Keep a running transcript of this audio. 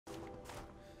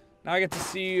Now I get to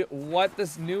see what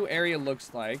this new area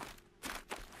looks like.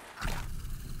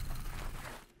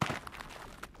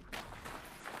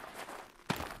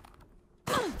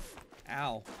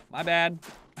 Ow. My bad.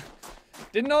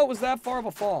 Didn't know it was that far of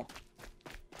a fall.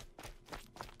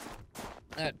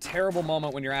 That terrible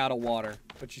moment when you're out of water,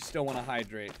 but you still want to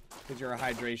hydrate, because you're a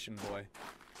hydration boy.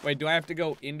 Wait, do I have to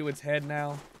go into its head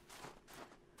now?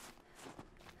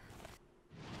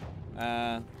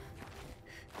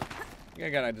 I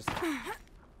gotta just...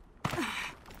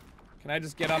 Can I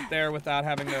just get up there without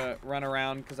having to run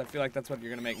around? Because I feel like that's what you're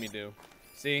gonna make me do.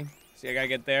 See? See, I gotta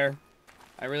get there.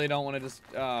 I really don't want to just...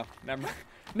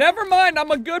 Never mind! I'm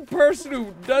a good person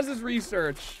who does his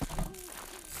research.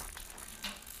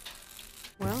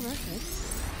 Well, that's it.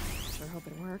 Sure hope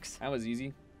it works. That was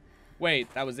easy.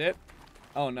 Wait, that was it?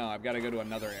 Oh no, I've got to go to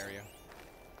another area.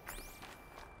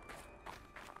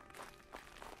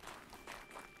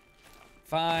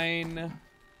 Fine.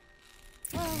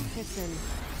 Well, it's in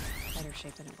better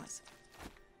shape than it was.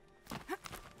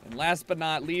 And last but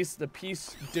not least, the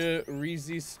piece de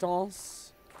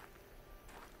resistance.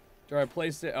 Do I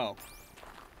place it? Oh.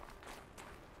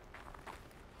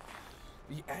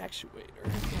 The actuator.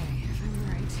 Okay, if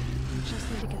I'm right, we just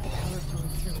need to get the power flowing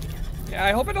through here. Yeah,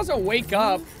 I hope it doesn't wake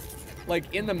up,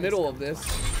 like, in the middle of this.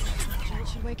 That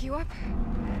should wake you up.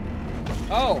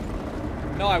 Oh.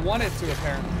 No, I want it to,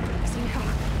 apparently. Easy now.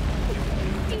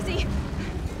 Easy.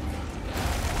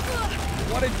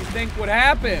 What did you think would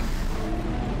happen?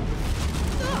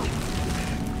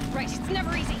 Right, it's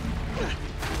never easy.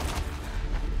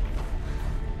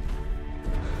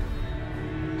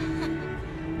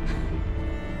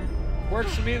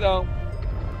 Works for me, though.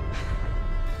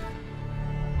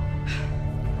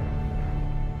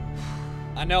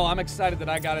 I know, I'm excited that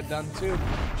I got it done, too.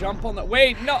 Jump on the...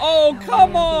 Wait, no! Oh,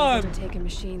 come on! To take a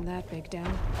machine that big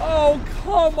down. Oh,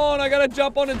 come on! I gotta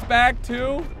jump on its back,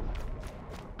 too?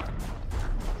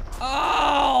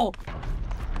 Oh!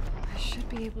 I should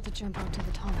be able to jump onto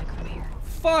the tonic from here.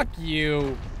 Fuck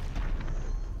you.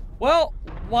 Well,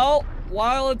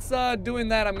 while it's doing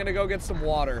that, I'm gonna go get some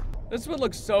water. This would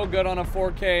look so good on a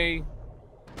 4K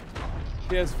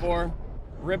PS4.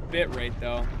 Rip bitrate,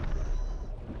 though.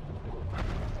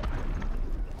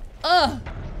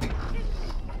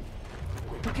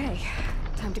 Okay,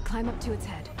 time to climb up to its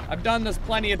head. I've done this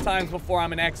plenty of times before.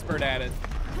 I'm an expert at it.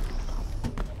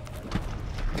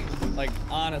 Like,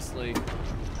 honestly.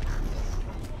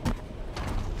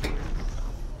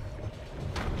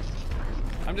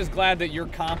 I'm just glad that you're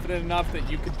confident enough that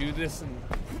you could do this and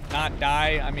not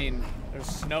die. I mean, there's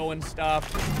snow and stuff.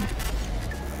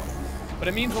 But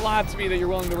it means a lot to me that you're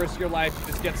willing to risk your life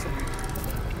to just get some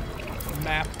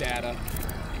map data.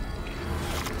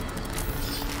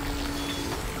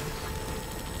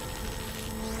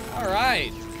 All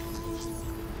right.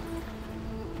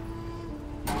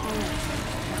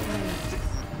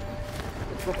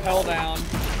 Let's rappel down.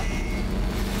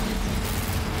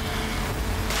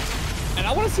 And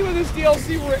I want to see what this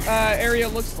DLC area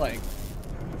looks like.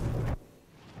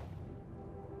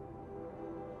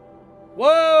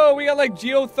 Whoa, we got like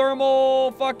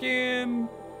geothermal fucking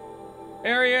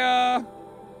area.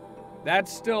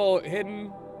 That's still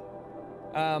hidden.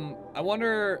 I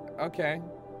wonder, okay.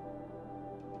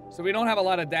 So we don't have a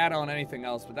lot of data on anything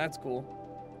else, but that's cool.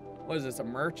 What is this, a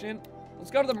merchant? Let's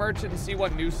go to the merchant and see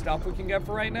what new stuff we can get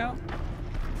for right now.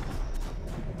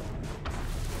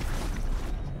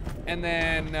 And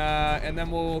then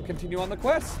we'll continue on the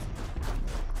quest.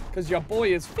 Cause your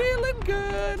boy is feeling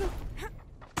good.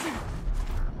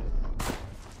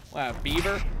 Wow,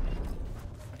 beaver.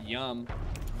 Yum.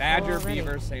 Badger,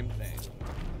 beaver, same thing.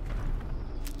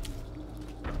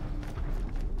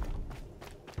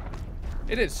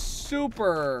 It is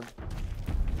super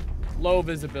low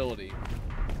visibility.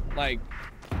 Like,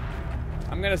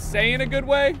 I'm gonna say in a good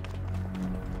way.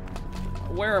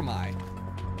 Where am I?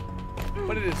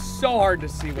 But it is so hard to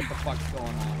see what the fuck's going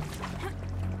on.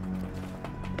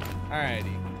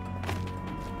 Alrighty.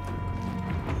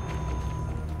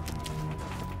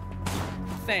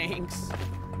 Thanks.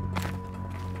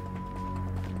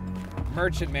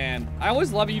 Merchant man. I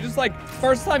always love it. You just like,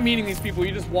 first time meeting these people,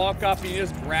 you just walk up and you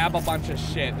just grab a bunch of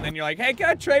shit. And then you're like, hey, can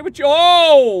I trade with you?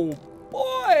 Oh,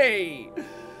 boy.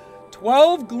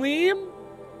 12 gleam?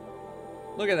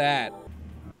 Look at that.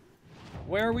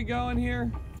 Where are we going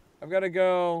here? I've got to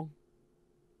go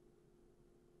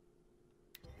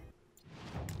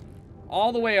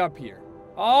all the way up here.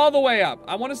 All the way up.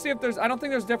 I want to see if there's, I don't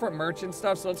think there's different merchant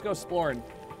stuff, so let's go exploring.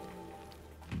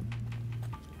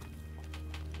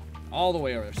 All the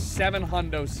way over there. 7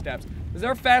 hundo steps. Is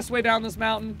there a fast way down this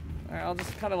mountain? All right, I'll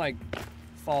just kind of like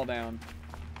fall down.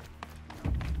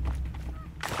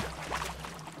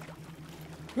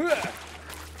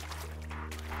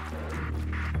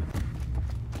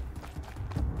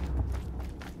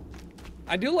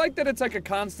 I do like that it's like a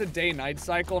constant day-night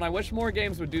cycle, and I wish more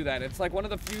games would do that. It's like one of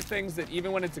the few things that,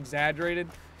 even when it's exaggerated,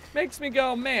 makes me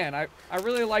go, man, I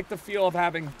really like the feel of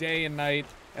having day and night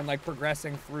and like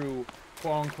progressing through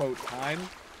quote-unquote time.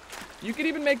 You could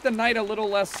even make the night a little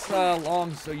less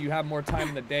long so you have more time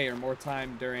in the day, or more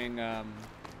time during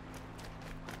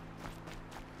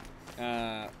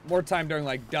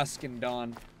like dusk and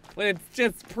dawn. But it's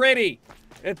just pretty.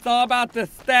 It's all about the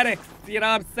aesthetics, you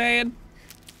know what I'm saying?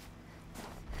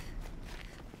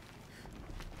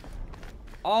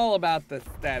 All about the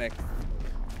aesthetics.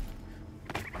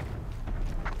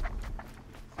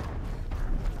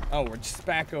 Oh, we're just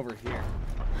back over here.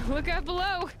 Look out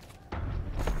below.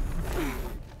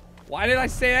 Why did I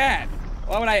say that?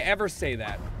 Why would I ever say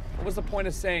that? What was the point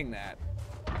of saying that?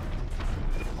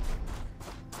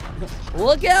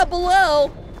 Look out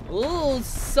below. Ooh,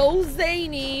 so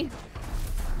zany.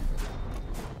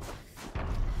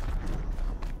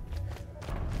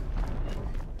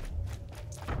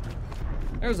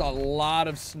 There's a lot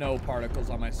of snow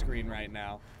particles on my screen right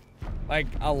now. Like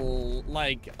a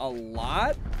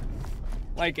lot?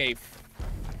 Like a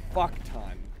fuck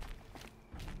ton.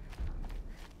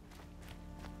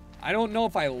 I don't know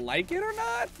if I like it or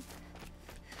not.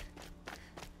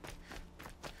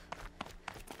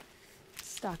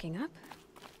 Stocking up.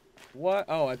 What?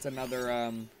 Oh, it's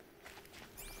another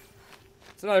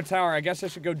tower. I guess I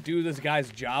should go do this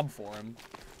guy's job for him.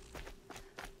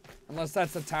 Unless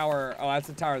that's the tower. Oh, that's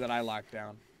the tower that I locked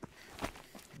down.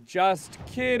 Just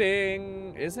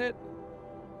kidding. Is it?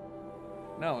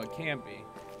 No, it can't be.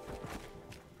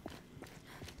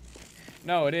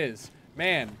 No, it is.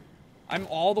 Man, I'm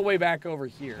all the way back over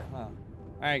here, huh?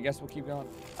 Alright, I guess we'll keep going.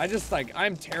 I just, like,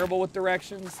 I'm terrible with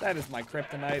directions. That is my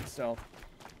kryptonite, so...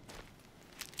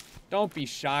 Don't be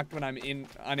shocked when I'm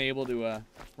unable to,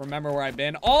 remember where I've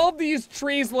been. All of these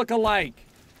trees look alike.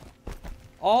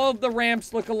 All of the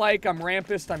ramps look alike. I'm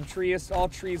rampist, I'm treeist. All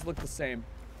trees look the same.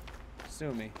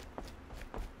 Sue me.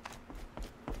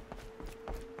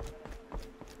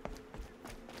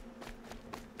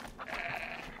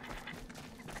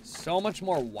 So much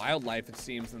more wildlife, it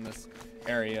seems, in this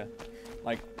area.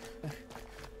 Like,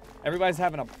 everybody's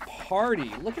having a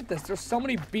party. Look at this. There's so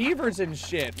many beavers and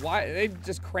shit. Why? They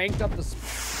just cranked up the...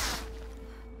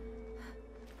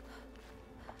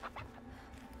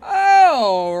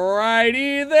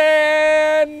 Alrighty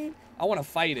then. I want to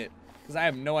fight it, because I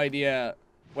have no idea.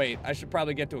 Wait, I should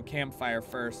probably get to a campfire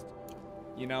first.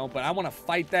 You know, but I want to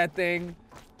fight that thing.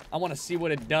 I want to see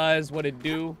what it does, what it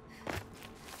do.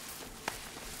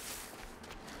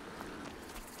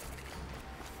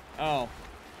 Oh.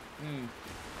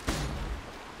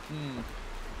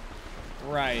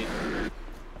 Right.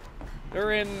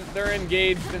 They're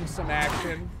engaged in some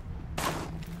action.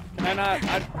 Can I not?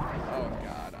 Oh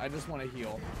god, I just want to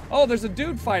heal. Oh, there's a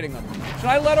dude fighting them. Should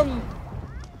I let him?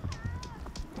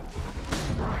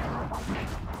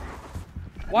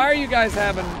 Why are you guys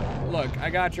having? Look,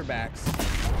 I got your backs.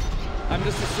 I'm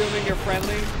just assuming you're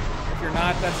friendly. If you're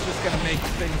not, that's just gonna make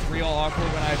things real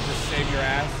awkward when I just save your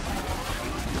ass.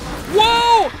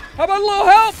 Whoa! How about a little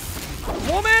help?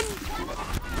 Woman?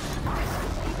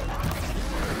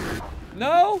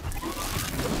 No?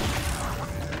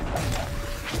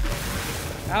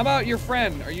 How about your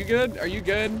friend? Are you good? Are you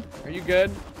good? Are you good?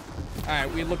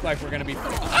 Alright, we look like we're gonna be...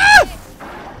 Ah!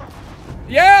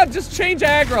 Yeah, just change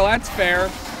aggro. That's fair.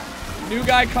 New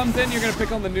guy comes in, you're gonna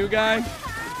pick on the new guy.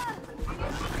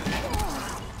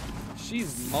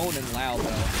 She's moaning loud,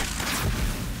 though.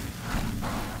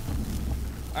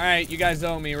 Alright, you guys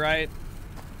owe me, right?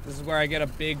 This is where I get a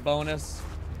big bonus.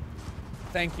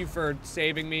 Thank you for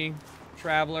saving me,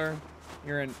 traveler.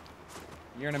 You're an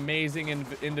amazing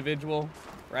individual,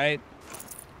 right?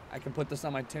 I can put this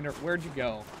on my Tinder. Where'd you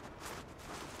go?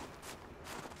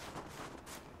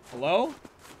 Hello?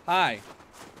 Hi.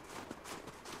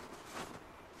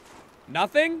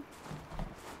 Nothing?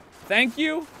 Thank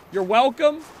you? You're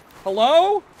welcome?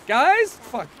 Hello? Guys?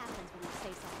 Fuck.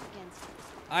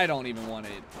 I don't even want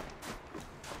it.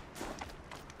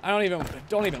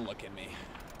 Don't even look at me.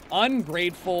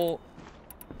 Ungrateful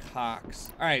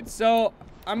cocks. Alright, so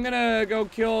I'm gonna go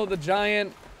kill the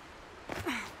giant.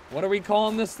 What are we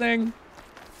calling this thing?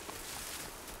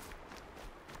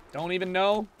 Don't even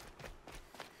know.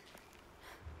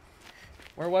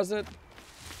 Where was it?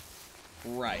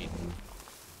 Right.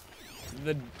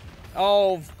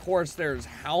 Oh, of course there's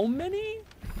how many?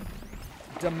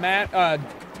 Demonic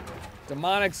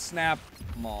snap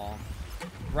maw.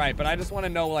 Right, but I just want to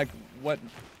know, like, what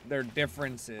their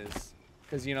difference is.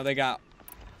 Because, you know, they got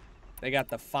They got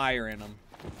the fire in them.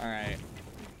 All right.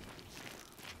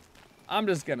 I'm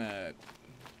just gonna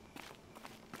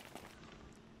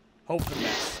hope for the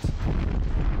best.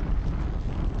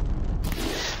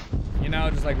 You know,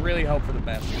 just like really hope for the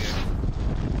best here.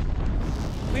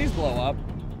 Please blow up.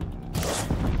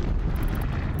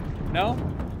 No?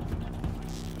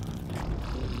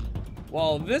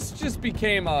 Well, this just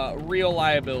became a real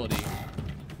liability.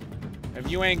 If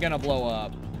you ain't gonna blow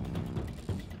up.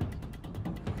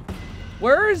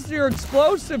 Where is your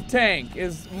explosive tank?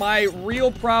 Is my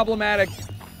real problematic...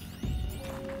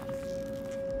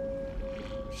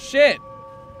 Shit.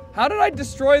 How did I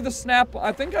destroy the snap?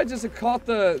 I think I just caught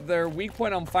their weak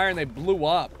point on fire and they blew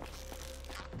up.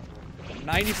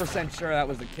 90% sure that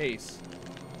was the case.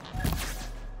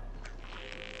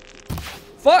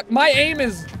 Fuck, my aim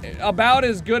is about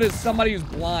as good as somebody who's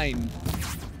blind.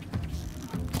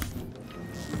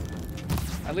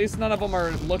 At least none of them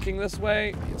are looking this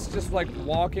way. It's just like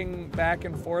walking back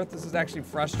and forth. This is actually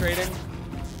frustrating.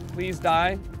 Please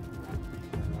die.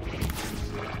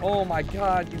 Oh my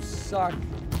god, you suck.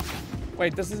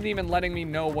 Wait, this isn't even letting me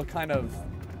know what kind of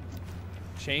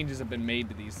changes have been made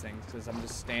to these things because I'm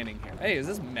just standing here. Hey, is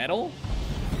this metal?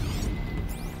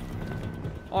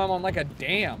 Oh, I'm on like a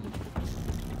dam.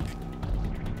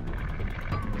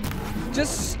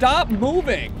 Just stop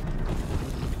moving.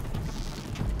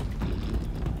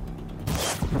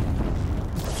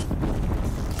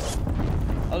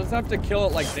 I'll just have to kill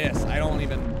it like this. I don't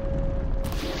even...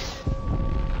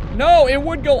 No, it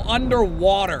would go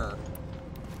underwater.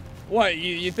 What,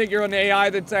 you think you're an AI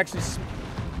that's actually...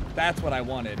 That's what I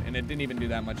wanted, and it didn't even do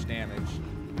that much damage.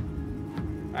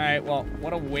 Alright, well,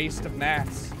 what a waste of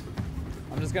mats.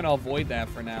 I'm just gonna avoid that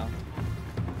for now.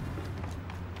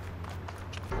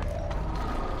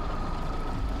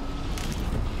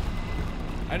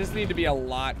 I just need to be a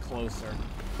lot closer.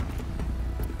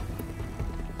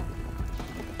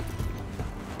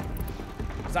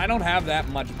 Because I don't have that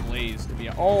much blaze to be...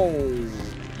 Oh,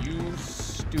 you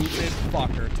stupid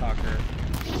fucker, Tucker.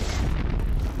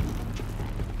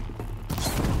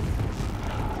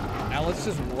 Now let's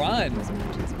just run.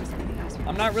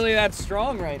 I'm not really that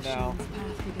strong right now.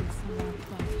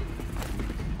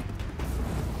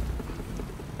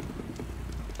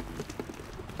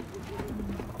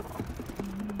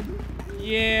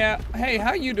 Yeah, hey,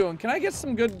 how you doing? Can I get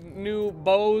some good new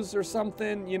bows or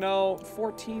something? You know,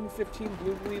 14, 15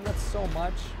 blue gleam, that's so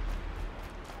much.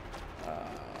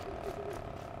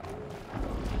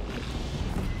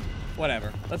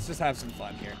 Whatever, let's just have some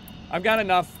fun here. I've got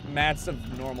enough mats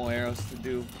of normal arrows to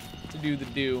do the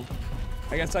do.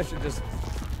 I guess I should just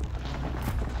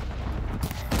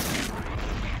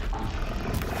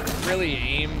really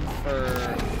aim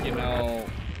for, you know,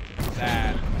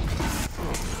 that.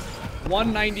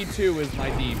 192 is my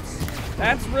deeps.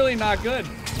 That's really not good.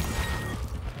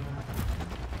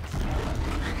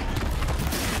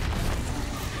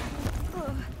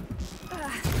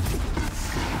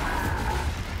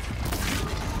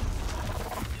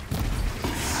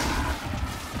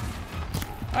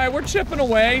 Alright, we're chipping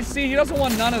away. See, he doesn't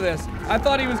want none of this. I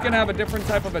thought he was gonna have a different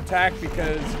type of attack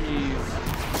because he's,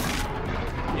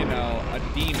 you know, a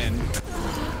demon.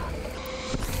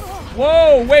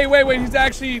 Whoa, wait, he's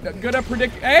actually good at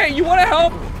predicting. Hey, you wanna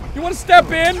help? You wanna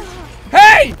step in?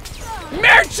 Hey!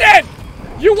 Merchant!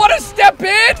 You wanna step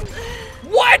in?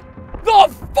 What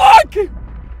the fuck?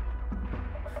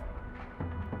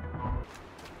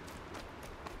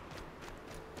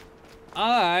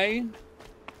 I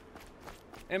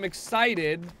am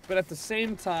excited, but at the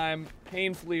same time,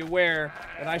 painfully aware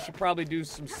that I should probably do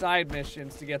some side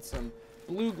missions to get some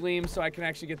blue gleam so I can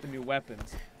actually get the new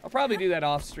weapons. I'll probably do that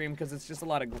off stream because it's just a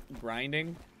lot of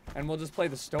grinding, and we'll just play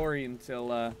the story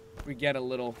until we get a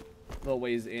little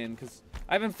ways in. Because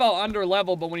I haven't felt under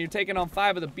level, but when you're taking on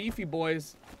 5 of the beefy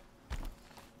boys,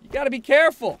 you gotta be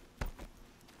careful.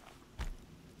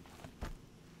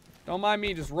 Don't mind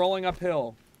me just rolling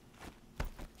uphill.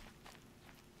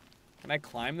 Can I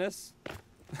climb this?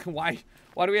 Why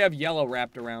do we have yellow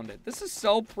wrapped around it? This is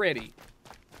so pretty.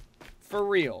 For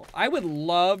real. I would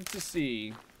love to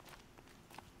see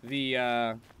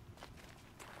the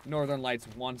Northern Lights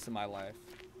once in my life.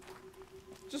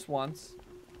 Just once.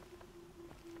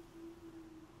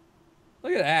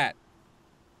 Look at that.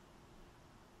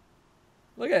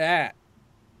 Look at that.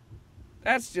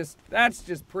 That's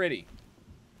just pretty.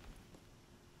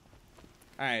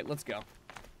 All right, let's go.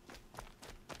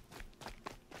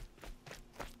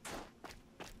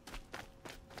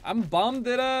 I'm bummed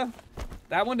that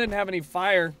that one didn't have any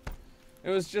fire. It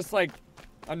was just like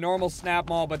a normal snap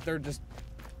maul, but they're just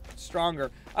stronger.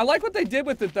 I like what they did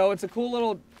with it though. It's a cool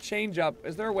little change up.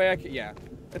 Is there a way I can? Yeah.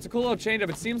 It's a cool little change up.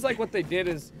 It seems like what they did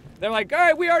is they're like, all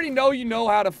right, we already know you know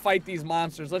how to fight these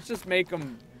monsters. Let's just make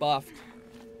them buffed.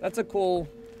 That's a cool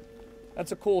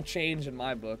change in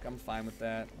my book. I'm fine with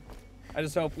that. I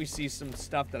just hope we see some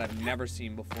stuff that I've never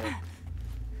seen before.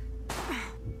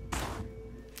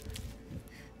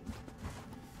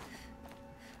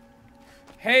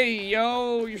 Hey,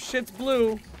 yo, your shit's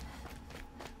blue.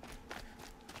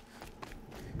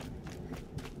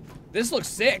 This looks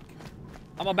sick.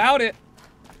 I'm about it.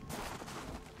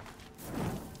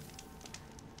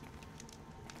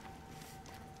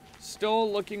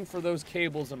 Still looking for those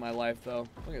cables in my life, though.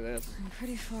 Look at this. I'm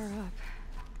pretty far up.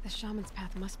 The shaman's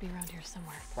path must be around here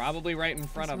somewhere. Probably right in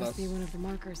front of us. This must be one of the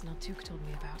markers Naltuk told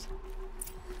me about.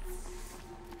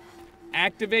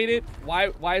 Activate it?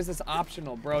 Why is this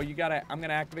optional, bro? You gotta. I'm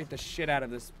gonna activate the shit out of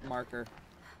this marker.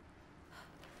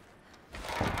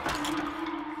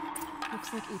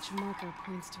 Looks like each marker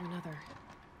points to another,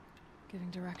 giving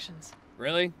directions.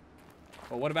 Really?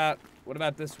 Well, what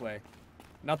about this way?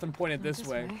 Nothing pointed this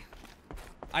way.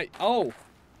 Oh,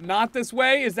 not this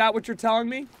way? Is that what you're telling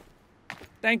me?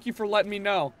 Thank you for letting me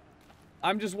know.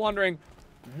 I'm just wondering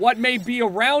what may be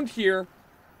around here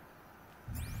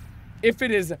if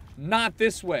it is not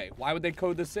this way. Why would they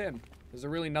code this in? Is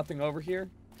there really nothing over here?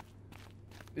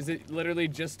 Is it literally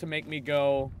just to make me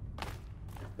go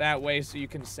that way so you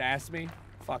can sass me?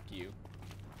 Fuck you.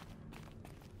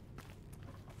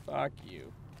 Fuck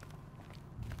you.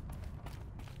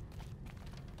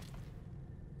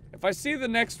 If I see the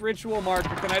next ritual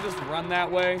marker, can I just run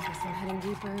that way? Guess I'm heading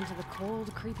deeper into the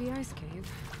cold, creepy ice cave.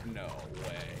 No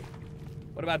way.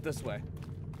 What about this way?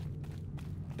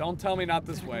 Don't tell me not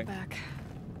this way. Go back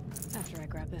after I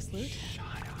grab this loot. Shut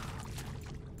up.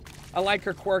 I like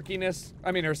her quirkiness.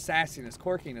 I mean, her sassiness.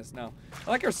 Quirkiness, no. I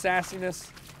like her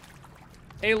sassiness.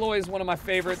 Aloy is one of my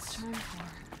favorites. What's time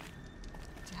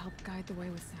for? To help guide the way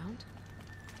with sound?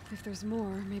 If there's more,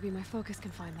 maybe my focus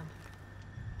can find them.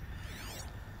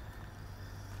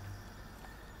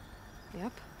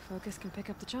 Yep, focus can pick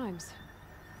up the chimes.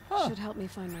 Huh. Should help me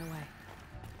find my way.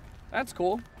 That's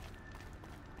cool.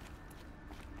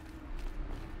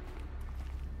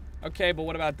 Okay, but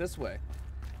what about this way?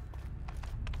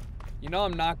 You know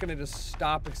I'm not gonna just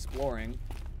stop exploring.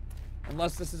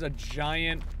 Unless this is a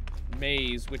giant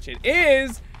maze, which it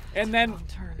is, and then...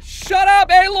 Shut up,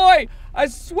 Aloy! I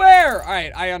swear!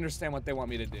 Alright, I understand what they want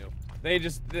me to do.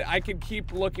 I could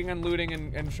keep looking and looting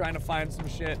and trying to find some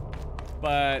shit.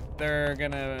 But they're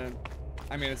gonna...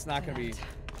 I mean, it's not gonna be...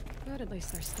 But at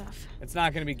least there's stuff. It's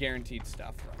not gonna be guaranteed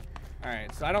stuff, though.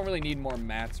 Alright, so I don't really need more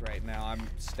mats right now. I'm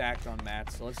stacked on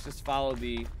mats, so let's just follow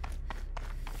the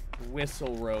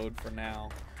whistle road for now.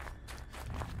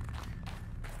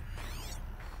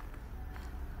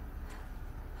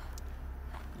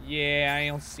 Yeah, I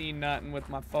don't see nothing with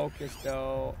my focus,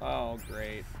 though. Oh,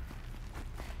 great.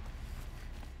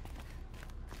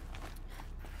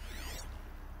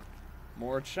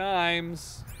 More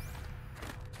chimes.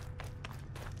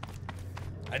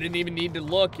 I didn't even need to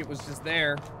look, it was just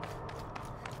there.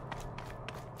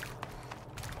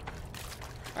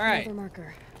 Alright. Another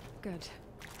marker. Good.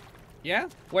 Yeah?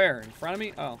 Where? In front of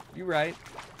me? Oh, you're right.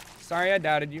 Sorry I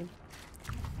doubted you.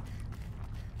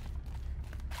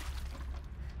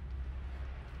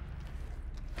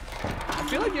 I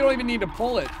feel like you don't even need to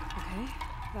pull it. Okay,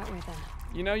 that way then.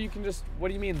 You know, you can just... What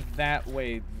do you mean that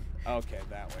way? Okay,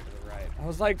 that way to the right. I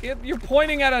was like, you're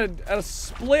pointing at a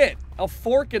split, a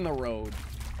fork in the road.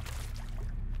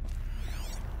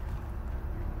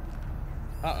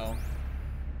 Uh-oh.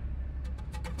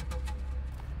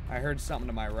 I heard something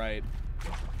to my right.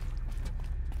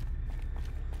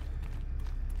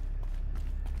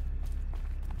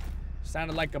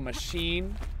 Sounded like a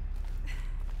machine.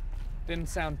 Didn't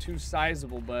sound too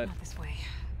sizable, but... Not this way.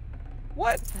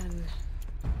 What? Then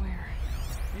where?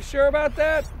 You sure about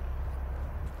that?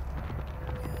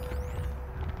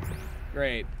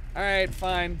 Great. Alright,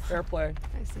 fine. Fair play.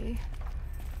 I see.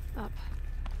 Up.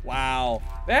 Wow.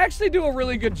 They actually do a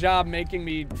really good job making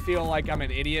me feel like I'm an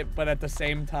idiot, but at the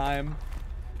same time,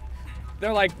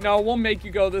 they're like, no, we'll make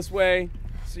you go this way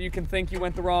so you can think you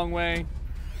went the wrong way.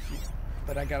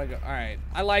 But I gotta go. Alright.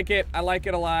 I like it. I like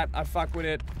it a lot. I fuck with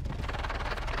it.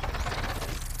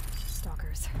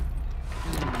 Stalkers.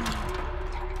 Okay.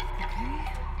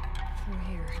 Through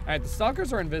here. Alright, the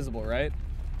stalkers are invisible, right?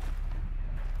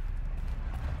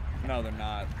 No, they're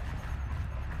not.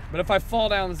 But if I fall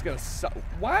down, it's gonna suck.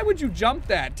 Why would you jump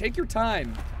that? Take your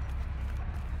time.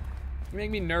 You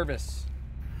make me nervous.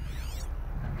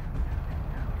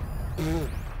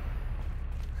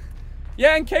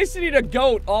 Yeah, in case you need a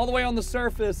goat all the way on the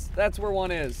surface, that's where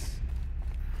one is.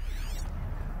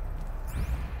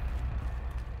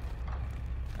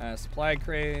 Supply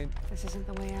crate. This isn't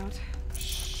the way out.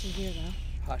 It's in here, though.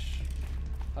 Hush.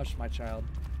 Hush, my child.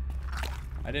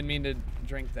 I didn't mean to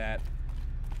drink that.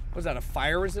 Was that a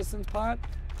fire resistance pot?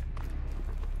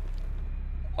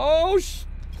 Oh,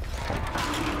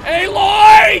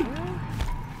 Aloy!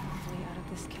 Hopefully out of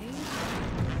this cave.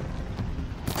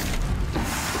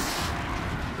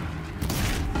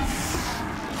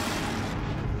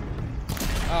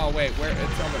 Oh, wait, where?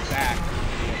 It's on the back.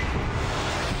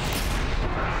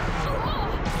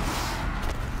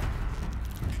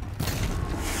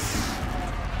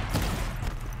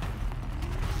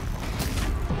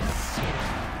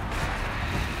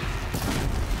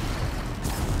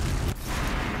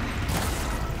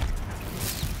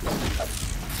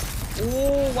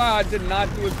 Oh, wow, I did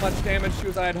not do as much damage to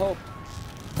as I had hoped.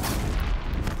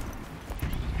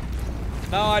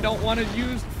 No, I don't want to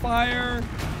use fire.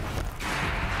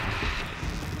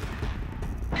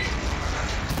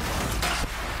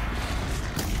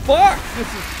 Fuck! This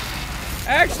is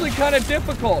actually kind of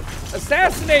difficult.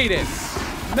 Assassinate it!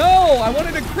 No, I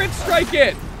wanted to crit strike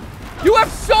it! You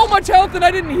have so much health and I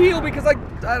didn't heal because I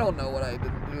don't know what I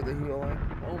didn't do the healing.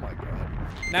 Oh my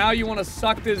god. Now you want to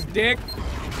suck this dick?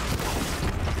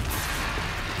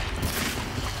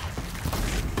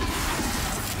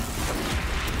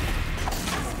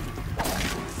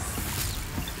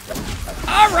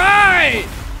 Alright!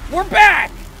 We're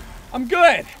back! I'm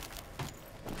good.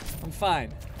 I'm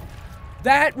fine.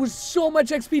 That was so much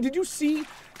XP. Did you see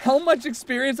how much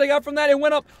experience I got from that? It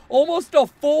went up almost a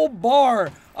full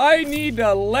bar. I need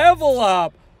to level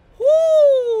up.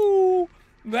 Woo!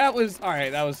 That was,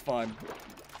 alright, that was fun.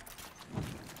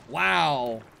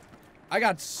 Wow. I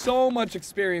got so much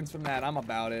experience from that. I'm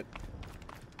about it.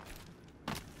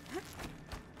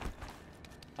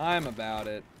 I'm about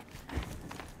it.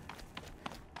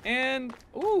 And,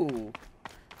 ooh.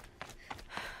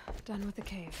 Done with the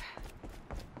cave.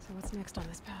 So what's next on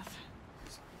this path?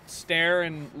 Stare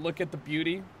and look at the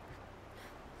beauty.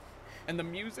 And the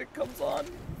music comes on.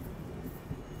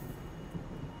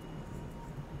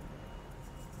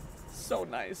 So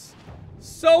nice.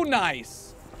 So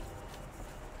nice.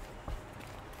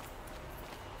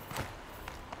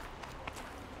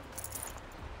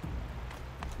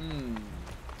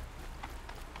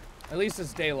 At least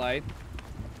it's daylight.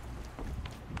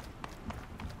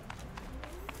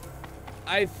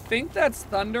 I think that's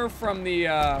thunder from the,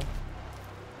 oh.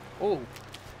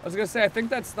 I was gonna say, I think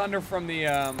that's thunder from the,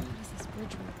 How does this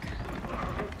bridge work?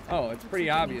 Oh, it's pretty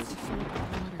obvious.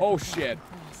 Oh, shit.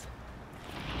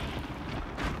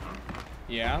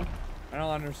 Yeah? I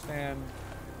don't understand.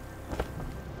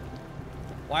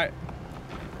 Why?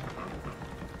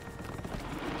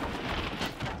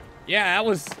 Yeah, that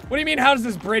was, what do you mean, how does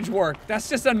this bridge work? That's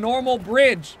just a normal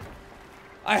bridge.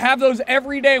 I have those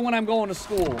every day when I'm going to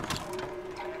school.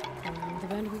 Around the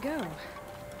bend we go.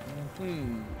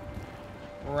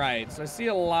 Right, so I see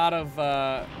a lot of,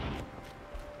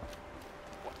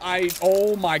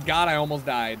 oh my god, I almost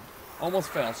died. Almost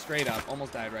fell, straight up.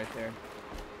 Almost died right there.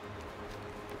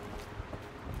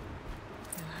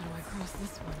 Now how do I cross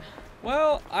this one?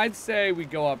 Well, I'd say we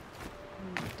go up.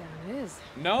 Down it is.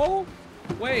 No?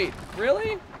 Wait,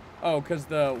 really? Oh, because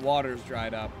the water's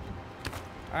dried up.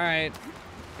 Alright,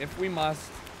 if we must.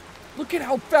 Look at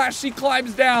how fast she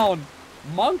climbs down!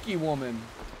 Monkey woman.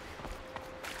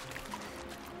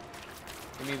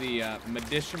 Give me the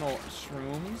medicinal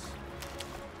shrooms.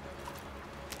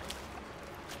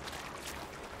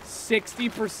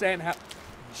 60%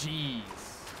 Jeez.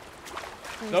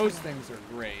 Those things are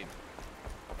great.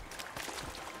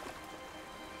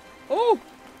 Oh!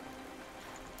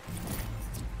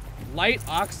 Light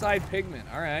oxide pigment.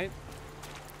 Alright.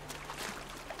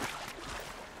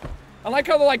 I like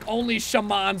how like only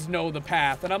shamans know the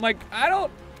path. And I'm like, I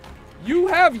don't... You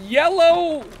have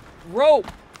yellow rope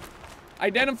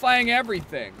identifying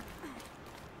everything.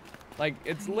 Like,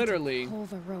 it's literally... Pull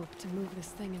the rope to move this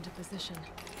thing into position.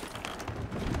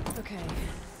 Okay,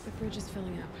 the bridge is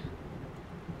filling up.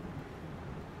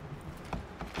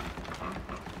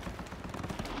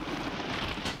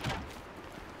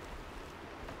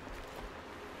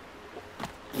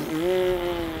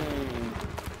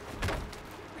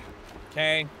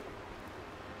 Okay.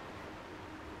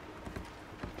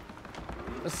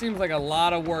 This seems like a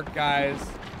lot of work, guys,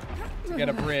 to get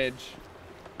a bridge.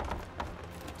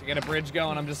 To get a bridge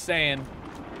going, I'm just saying.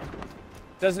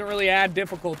 Doesn't really add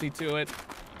difficulty to it.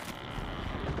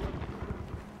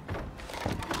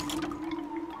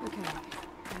 Okay,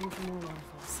 heading for more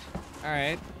waterfalls.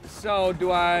 Alright, so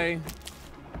do I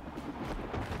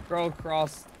go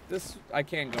across this? I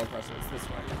can't go across it. It's this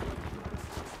way.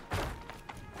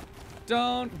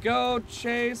 Don't go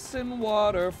chasing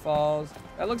waterfalls.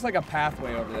 That looks like a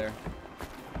pathway over there.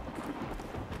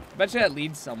 I bet you that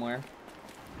leads somewhere.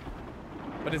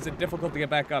 But is it difficult to get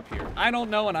back up here? I don't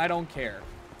know and I don't care.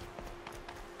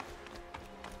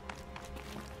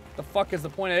 The fuck is the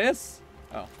point of this?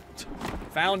 Oh.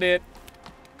 Found it.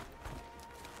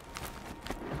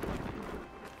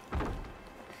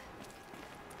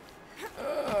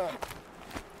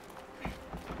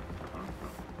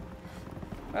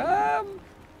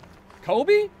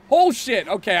 Kobe? Oh shit.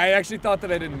 Okay, I actually thought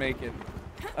that I didn't make it.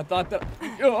 I thought that.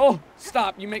 Oh,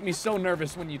 stop. You make me so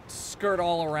nervous when you skirt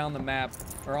all around the map.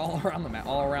 Or all around the map.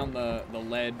 All around the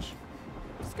ledge.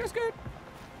 Skirt.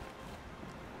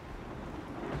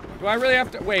 Do I really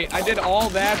have to. Wait, I did all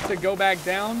that to go back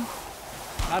down?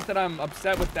 Not that I'm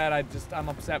upset with that. I'm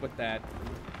upset with that.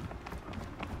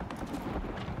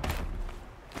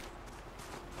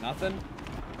 Nothing?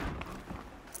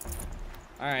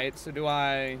 Alright, so do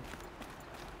I...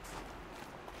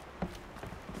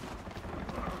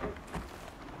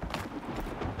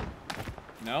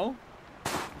 No?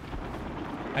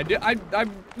 I'm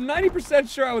 90%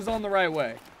 sure I was on the right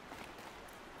way.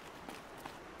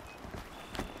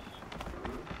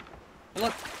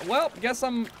 Look, well, guess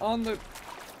I'm on the...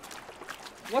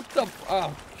 What the...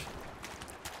 Oh.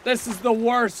 This is the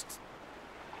worst.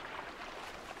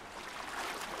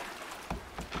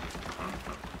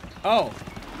 Oh.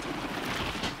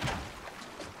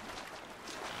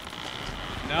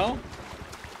 No?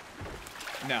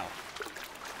 No.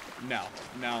 No.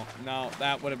 No. No.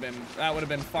 That would have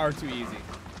been far too easy.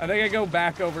 I think I go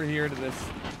back over here to this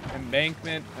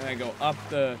embankment and I go up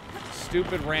the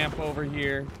stupid ramp over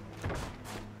here.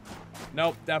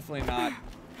 Nope, definitely not.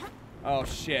 Oh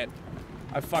shit.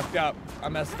 I fucked up. I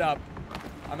messed up.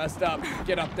 I messed up.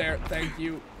 Get up there. Thank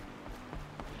you.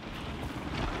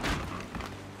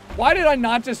 Why did I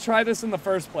not just try this in the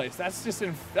first place? That's just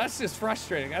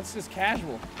frustrating. That's just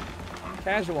casual.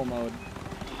 Casual mode.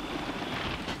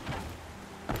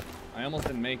 I almost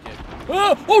didn't make it.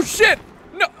 Oh, oh shit!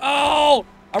 No! Oh!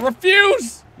 I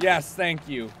refuse! Yes, thank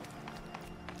you.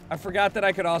 I forgot that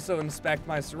I could also inspect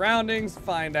my surroundings,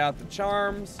 find out the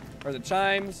charms, or the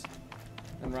chimes,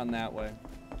 and run that way.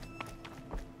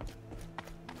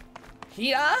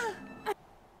 Here?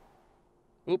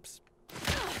 Oops.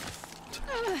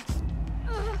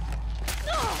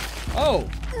 Oh!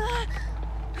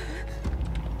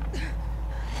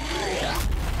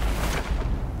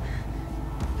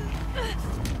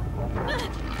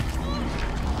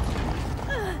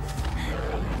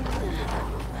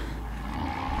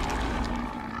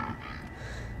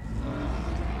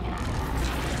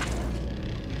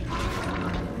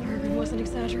 Irving wasn't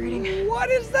exaggerating. What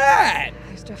is that?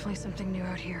 There's definitely something new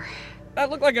out here. That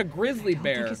looked like a grizzly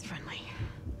bear. I don't think it's friendly.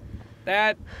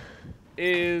 That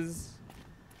is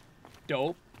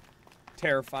dope.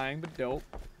 Terrifying, but dope.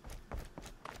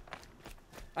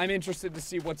 I'm interested to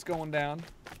see what's going down.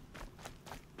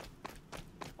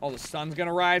 Oh, the sun's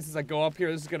gonna rise as I go up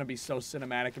here. This is gonna be so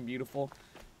cinematic and beautiful.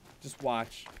 Just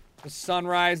watch. The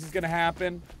sunrise is gonna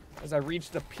happen as I reach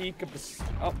the peak of the...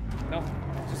 Oh, no.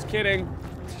 Just kidding.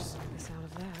 Just miss out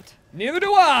of that. Neither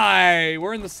do I!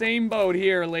 We're in the same boat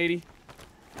here, lady.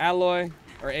 Aloy.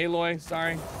 Or Aloy,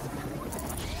 sorry.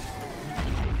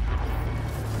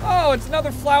 Oh, it's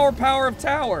another flower power of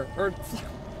tower. Or...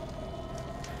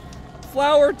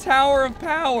 Flower tower of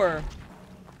power.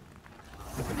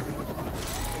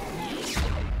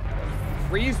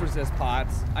 Freeze resist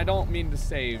pots. I don't mean to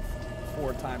save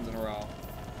 4 times in a row.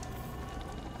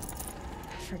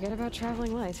 Forget about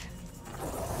traveling light.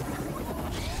 It's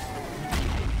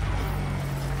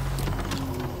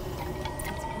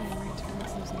pointing right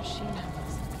towards those machine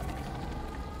houses.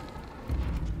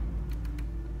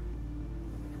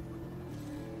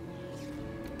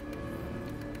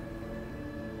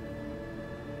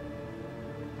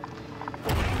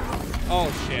 Oh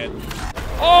shit.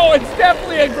 Oh, it's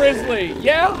definitely a grizzly.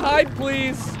 Yeah, hide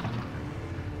please.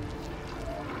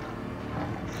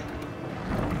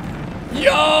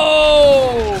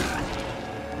 Yo!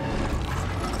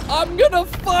 I'm gonna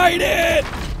fight it!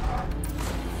 I'm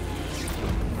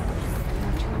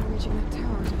trying reaching that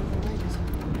tower to override it.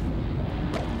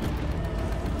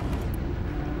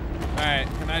 Alright,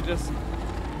 can I just...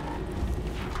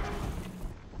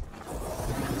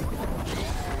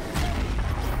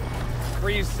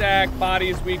 Freeze sack, body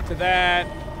is weak to that.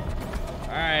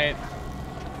 Alright.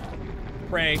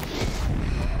 Pray.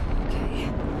 Okay,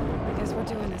 I guess we're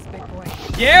doing this, big boy.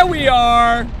 Yeah, we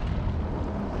are!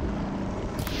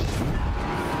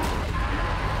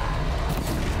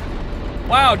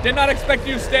 Wow, did not expect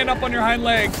you to stand up on your hind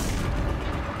legs.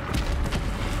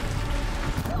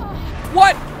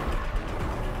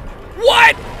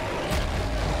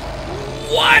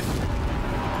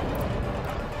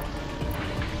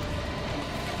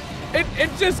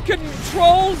 just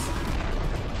controls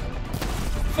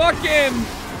fucking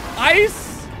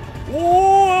ice.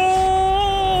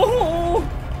 Whoa!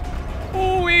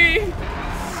 Ooh-wee.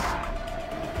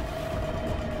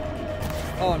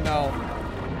 Oh no.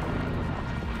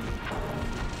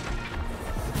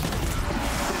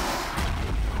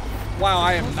 Wow,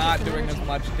 I am not doing as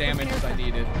much damage as I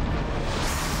needed.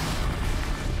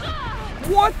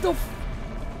 What the f—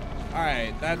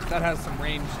 Alright, that has some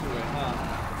range to it, huh?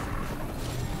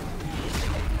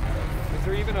 Is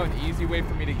there even an easy way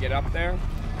for me to get up there?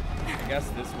 I guess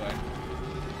this way.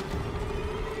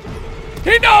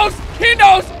 He knows! He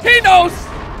knows! He knows!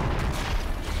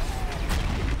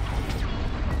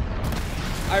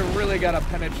 I really gotta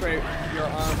penetrate your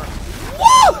armor.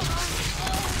 Woo!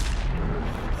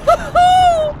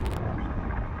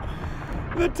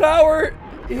 The tower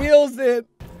heals it.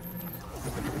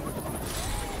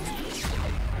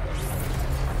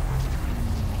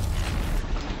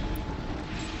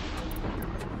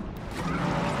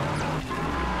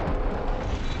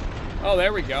 Oh,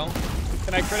 there we go.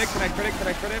 Can I crit it? Can I crit it? Can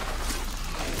I crit it?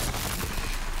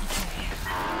 I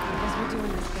guess we're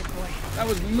doing this, big boy. That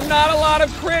was not a lot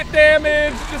of crit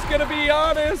damage, just gonna be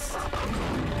honest.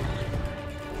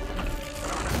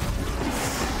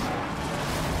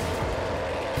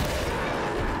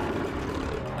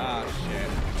 Ah, shit.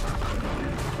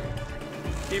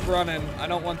 Keep running. I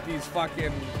don't want these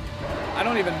fucking... I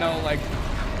don't even know, like...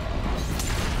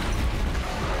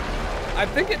 I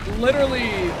think it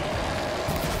literally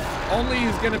only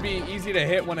is gonna be easy to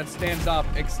hit when it stands up,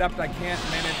 except I can't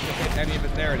manage to hit any of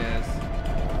it. There it is.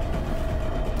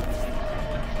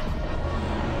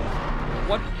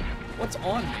 What's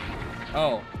on me?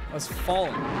 Oh, I was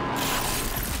falling.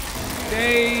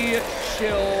 Stay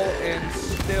chill and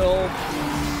still.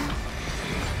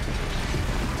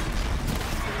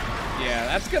 Yeah,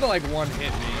 that's gonna like one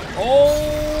hit me.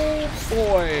 Oh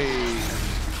boy.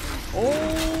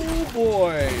 Oh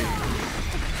boy.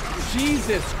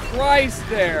 Jesus Christ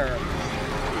there.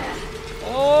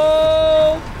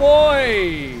 Oh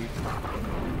boy.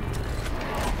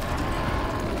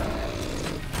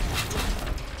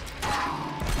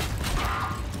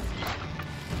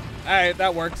 Alright,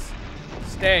 that works.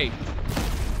 Stay.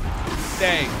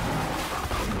 Stay.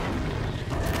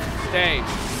 Stay.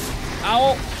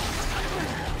 Ow.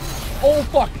 Oh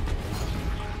fuck.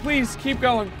 Please keep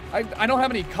going. I don't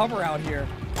have any cover out here.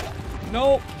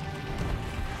 Nope.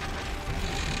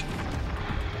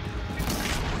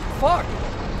 Fuck.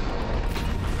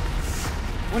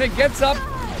 When it gets up,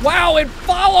 wow, it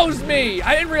follows me.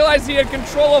 I didn't realize he had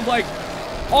control of like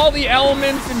all the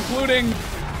elements, including.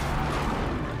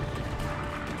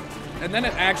 And then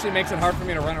it actually makes it hard for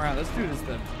me to run around. This dude is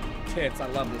the tits. I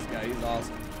love this guy. He's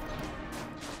awesome.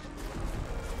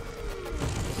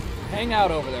 Hang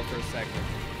out over there for a second.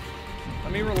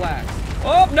 Let me relax.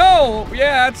 Oh, no!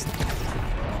 Yeah, it's...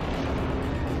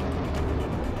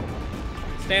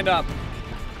 Stand up.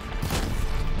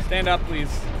 Stand up, please.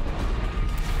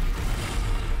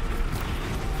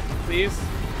 Please.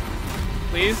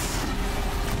 Please.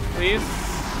 Please.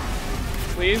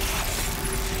 Please.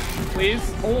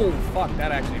 Please. Oh, fuck,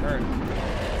 that actually hurt.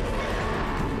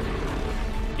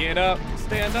 Get up.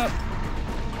 Stand up.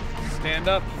 Stand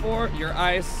up for your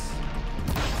ice.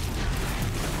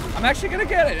 I'm actually gonna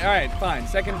get it. All right, fine.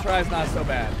 Second try's not so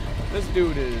bad. This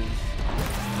dude is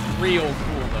real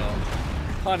cool, though.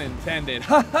 Pun intended.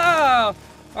 Ha ha!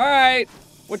 All right,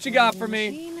 what you got for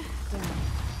me?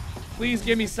 Please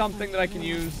give me something that I can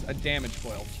use. A damage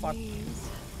foil. Fuck.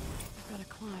 Gotta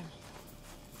climb.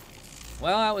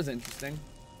 Well, that was interesting.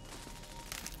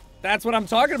 That's what I'm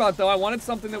talking about, though. I wanted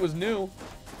something that was new.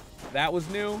 That was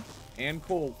new and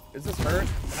cool. Is this hurt?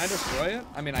 Can I destroy it?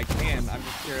 I mean, I can. I'm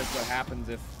just curious what happens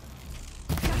if...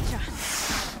 Gotcha.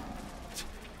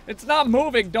 It's not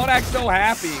moving. Don't act so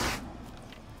happy.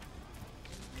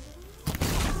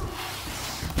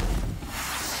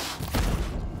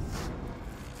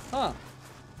 Huh.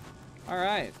 All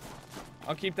right.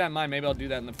 I'll keep that in mind. Maybe I'll do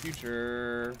that in the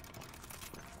future.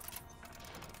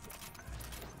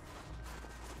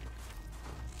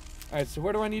 All right, so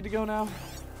where do I need to go now?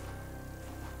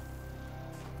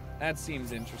 That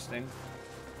seems interesting.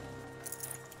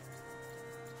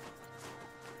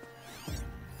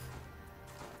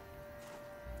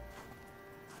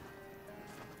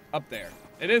 Up there.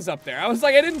 It is up there. I was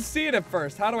like, I didn't see it at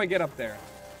first. How do I get up there?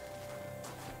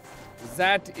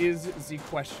 That is the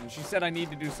question. She said I need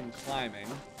to do some climbing.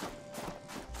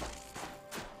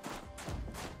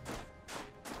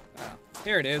 Oh,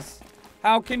 here it is.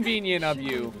 How convenient of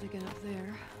you. To get up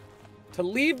there. To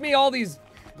leave me all these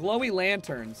glowy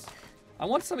lanterns. I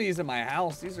want some of these in my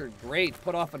house. These are great.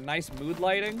 Put off a nice mood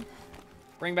lighting.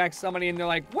 Bring back somebody and they're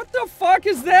like, what the fuck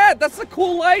is that? That's a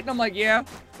cool light. And I'm like, yeah.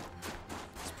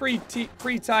 It's pretty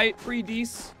tight, pretty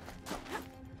decent.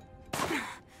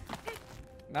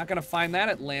 Not gonna find that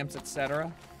at Lamps,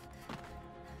 etc.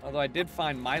 Although I did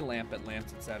find my lamp at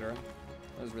Lamps, etc.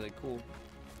 That was really cool.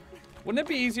 Wouldn't it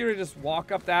be easier to just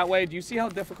walk up that way? Do you see how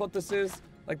difficult this is?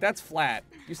 Like, that's flat.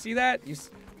 You see that?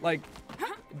 Like,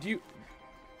 do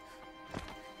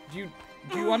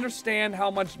you understand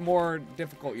how much more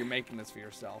difficult you're making this for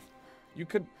yourself? You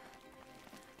could...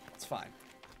 It's fine.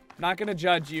 I'm not gonna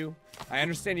judge you. I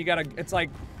understand you gotta... It's like,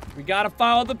 we gotta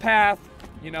follow the path.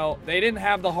 You know, they didn't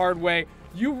have the hard way.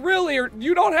 You really are...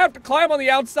 You don't have to climb on the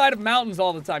outside of mountains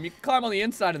all the time. You can climb on the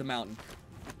inside of the mountain.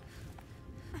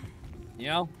 You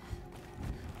know?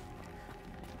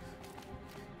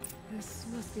 This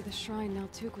must be the shrine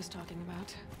Naltuk was talking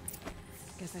about.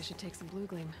 Guess I should take some blue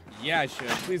gleam. Yeah, I should.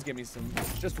 Please give me some.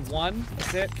 Just one?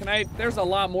 That's it? Can I? There's a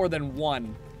lot more than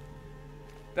one.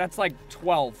 That's like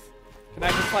 12. Can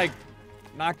I just like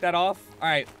knock that off? All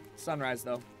right. Sunrise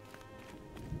though.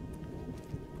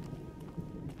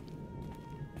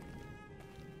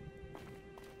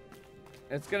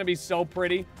 It's gonna be so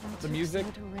pretty. The music,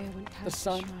 the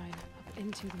sun. Up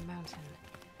into the mountain.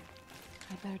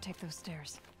 I'd better take those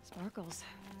stairs. Sparkles.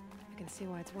 I can see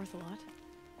why it's worth a lot.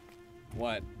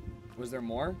 What? Was there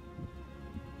more?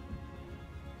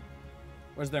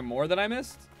 Was there more that I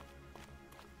missed?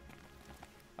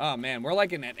 Oh man, we're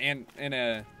like in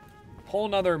a whole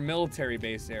nother military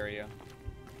base area.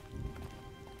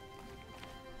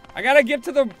 I gotta get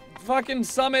to the fucking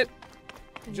summit.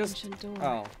 Just door.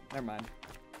 Oh, never mind.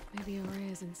 Maybe Aurea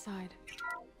is inside.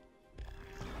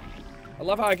 I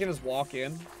love how I can just walk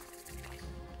in.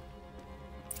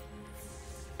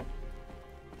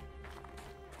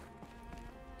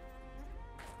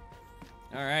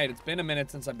 Alright, it's been a minute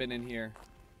since I've been in here.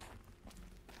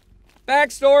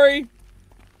 Backstory!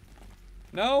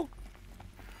 No?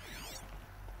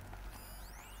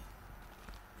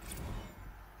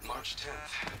 March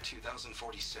 10th,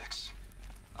 2046.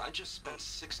 I just spent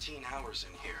 16 hours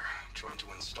in here trying to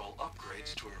install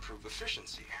upgrades to improve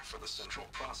efficiency for the central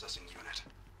processing unit.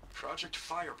 Project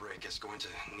Firebreak is going to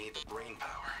need the brain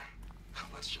power.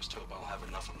 Let's just hope I'll have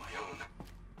enough of my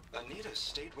own. Anita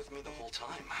stayed with me the whole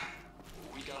time.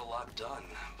 We got a lot done,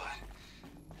 but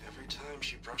every time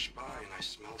she brushed by and I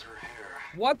smelled her hair...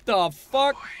 What the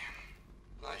fuck?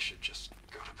 Boy, I should just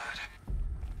go to bed.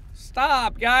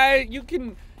 Stop, guy. You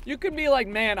can be like,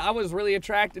 man, I was really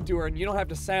attracted to her, and you don't have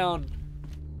to sound,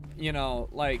 you know,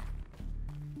 like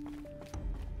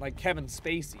Kevin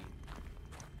Spacey.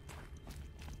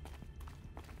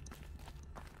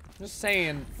 Just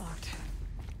saying. Locked.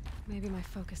 Maybe my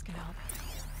focus can help.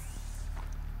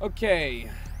 Okay.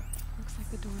 Looks like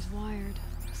the door's wired.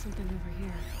 Something over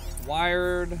here.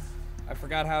 Wired. I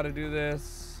forgot how to do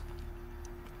this.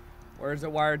 Where is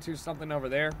it wired to? Something over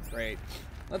there? Great.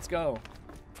 Let's go.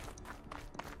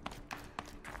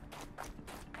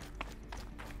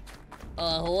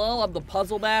 Hello? I'm the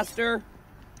puzzle master.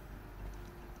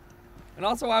 And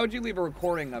also, why would you leave a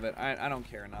recording of it? I don't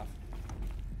care enough.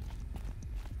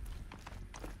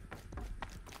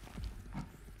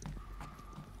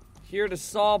 Here to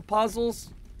solve puzzles.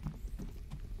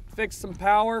 Fix some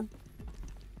power.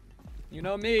 You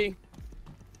know me.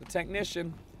 The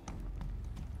technician.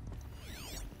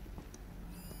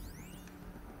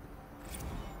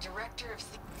 Director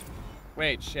of...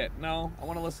 Wait, shit. No, I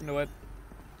want to listen to it.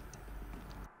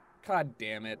 God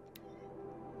damn it.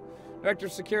 Director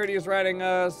of Security is writing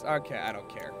us. Okay, I don't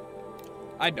care.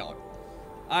 I don't.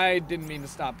 I didn't mean to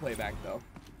stop playback, though.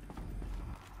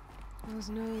 Those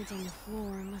nodes on the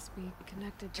floor must be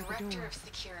connected to the door. Director of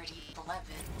Security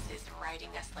Blevins is writing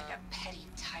us like a petty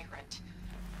tyrant.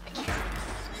 I can't even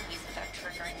sneeze without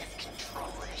triggering his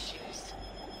control issues.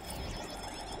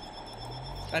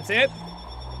 That's it?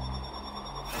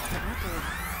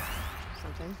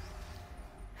 Something.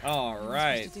 All What am I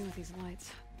right. supposed to do with these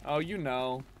lights? Oh, you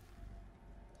know.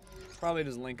 Probably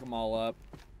just link them all up.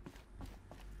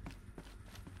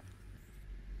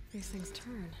 These things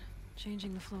turn,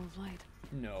 changing the flow of light.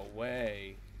 No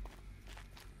way.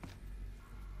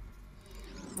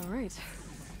 All right.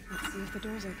 Let's see if the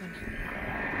door's open.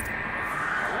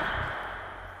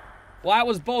 Well, that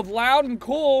was both loud and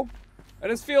cool. I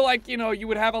just feel like, you know, you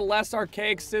would have a less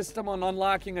archaic system on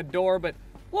unlocking a door, but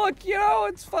look, you know,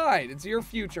 it's fine. It's your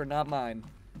future, not mine.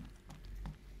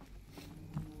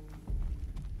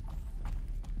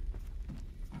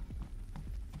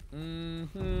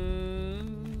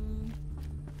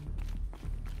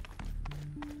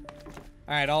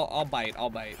 All right, I'll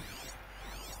bite.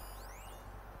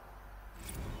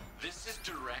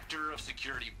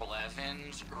 security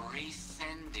Blevins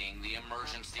resending the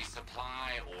emergency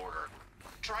supply order.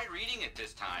 Try reading it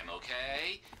this time,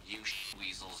 okay? You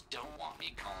weasels don't want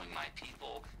me calling my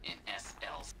people in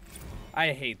SLs.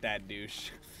 I hate that douche.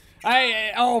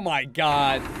 Oh my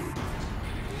god.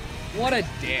 What a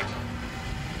dick.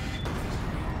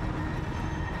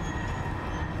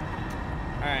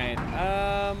 Alright,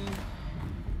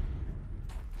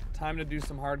 time to do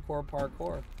some hardcore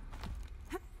parkour.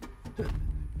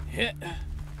 Hit.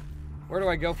 Where do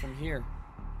I go from here?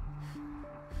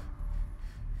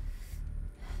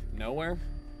 Nowhere?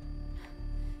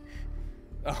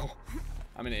 Oh,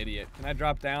 I'm an idiot. Can I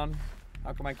drop down?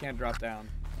 How come I can't drop down?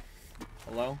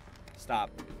 Hello? Stop.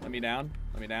 Let me down.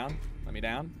 Let me down. Let me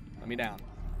down. Let me down.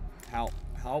 Help.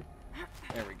 Help.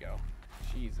 There we go.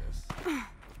 Jesus.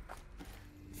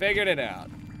 Figured it out.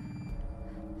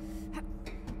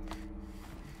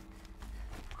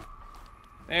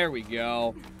 There we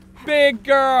go. Big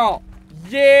girl.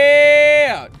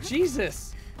 Yeah.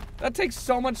 Jesus. That takes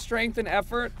so much strength and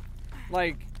effort.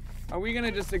 Like, are we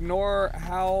gonna just ignore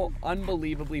how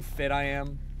unbelievably fit I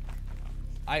am?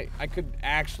 I could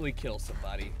actually kill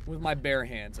somebody with my bare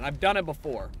hands, and I've done it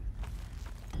before.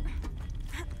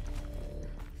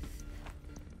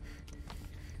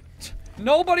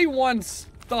 Nobody once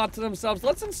thought to themselves,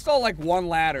 let's install like one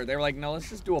ladder. They were like, no, let's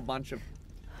just do a bunch of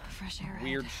fresh air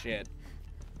weird shit.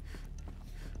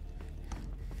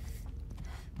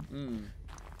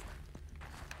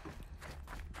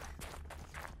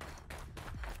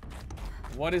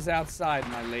 What is outside,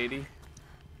 my lady?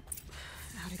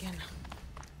 Out again.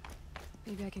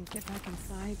 Maybe I can get back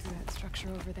inside through that structure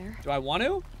over there. Do I want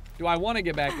to? Do I want to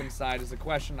get back inside is the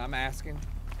question I'm asking.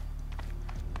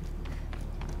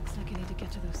 Looks like I need to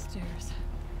get to those stairs.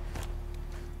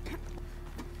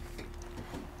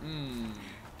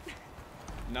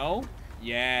 No?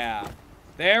 Yeah.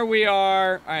 There we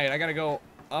are. Alright, I gotta go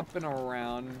up and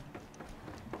around.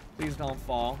 Please don't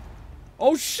fall.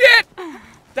 Oh shit!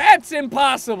 That's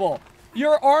impossible!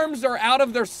 Your arms are out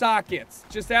of their sockets.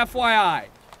 Just FYI.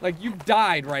 Like, you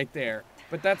died right there.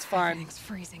 But that's fine. Everything's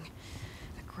freezing.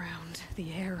 The ground,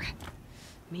 the air,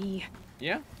 me.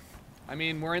 Yeah. I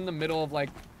mean, we're in the middle of, like...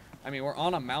 I mean, we're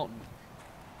on a mountain.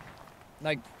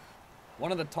 Like,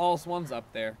 one of the tallest ones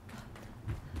up there.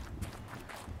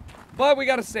 But we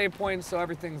got a save point, so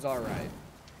everything's alright.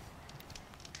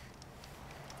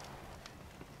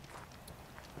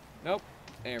 Nope.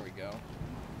 There we go.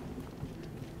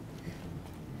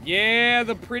 Yeah,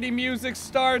 the pretty music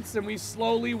starts and we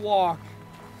slowly walk.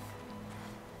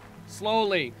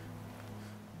 Slowly.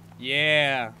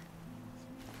 Yeah.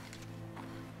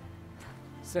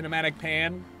 Cinematic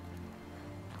pan.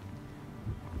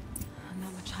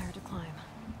 Not much higher to climb.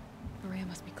 Maria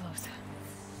must be close.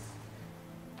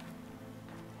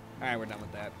 Alright, we're done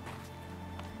with that.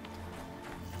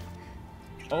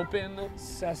 Open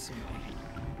sesame.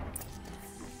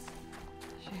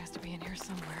 She has to be in here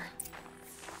somewhere.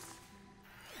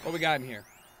 What we got in here?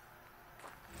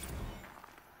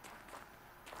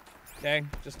 Okay,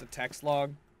 just a text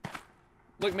log.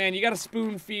 Look, man, you gotta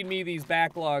spoon feed me these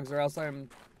backlogs or else I'm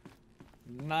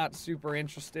not super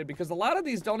interested because a lot of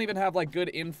these don't even have like good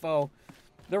info.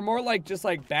 They're more like just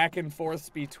like back and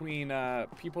forths between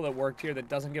people that worked here that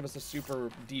doesn't give us a super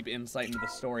deep insight into the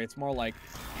story. It's more like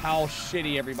how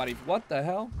shitty everybody... What the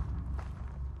hell?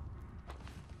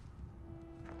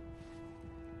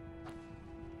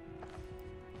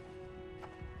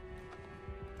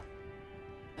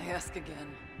 I ask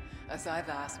again, as I've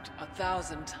asked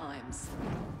 1,000 times.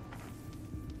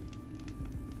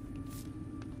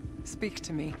 Speak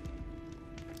to me.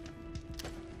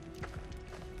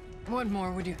 What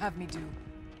more would you have me do?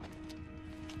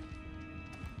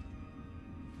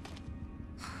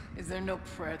 Is there no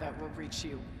prayer that will reach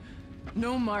you?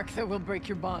 No mark that will break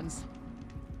your bonds?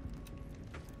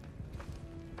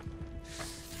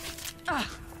 Ah!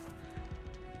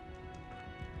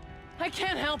 I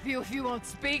can't help you if you won't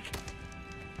speak.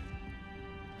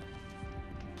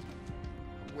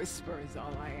 A whisper is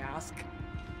all I ask.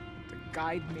 To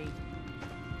guide me.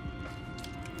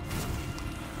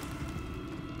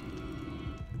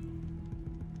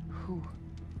 Who?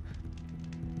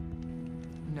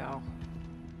 No.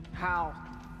 How?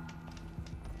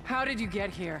 How did you get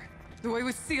here? The way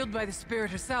was sealed by the spirit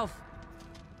herself.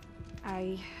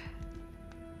 I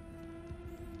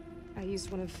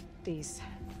used one of these.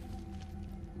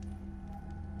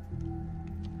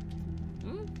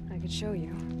 I could show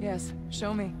you. Yes,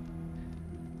 show me.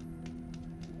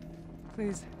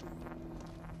 Please.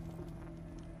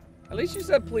 At least you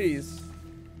said please.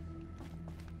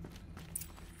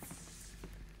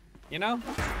 You know?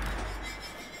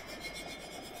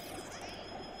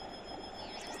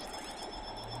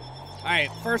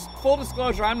 Alright, first, full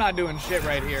disclosure, I'm not doing shit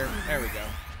right here. There we go.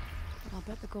 But I'll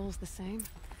bet the goal's the same.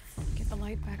 Get the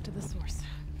light back to the source.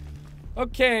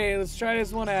 Okay, let's try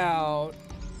this one out.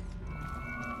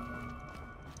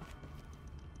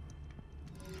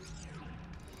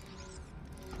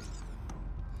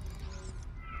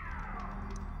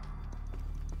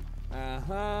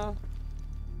 Uh-huh.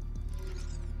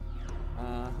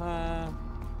 Uh-huh.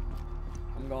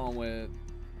 I'm going with...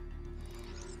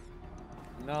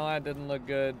 No, that didn't look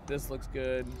good. This looks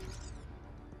good.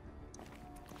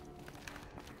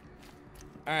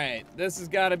 Alright, this has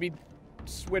got to be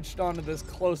switched onto this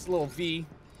close little V.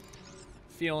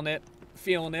 Feeling it,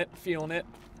 feeling it, feeling it.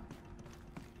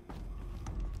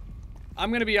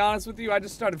 I'm gonna be honest with you, I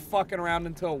just started fucking around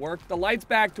until it worked. The light's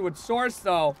back to its source,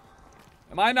 though.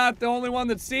 Am I not the only one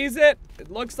that sees it? It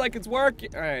looks like it's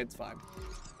working. Alright, it's fine.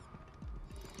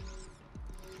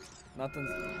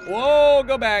 Nothing's... Whoa,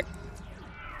 go back.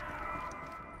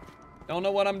 Don't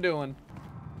know what I'm doing.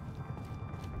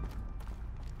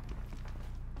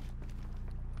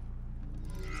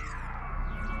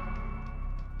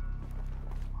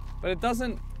 But it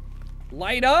doesn't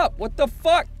light up. What the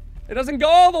fuck? It doesn't go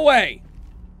all the way.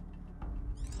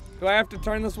 Do I have to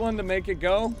turn this one to make it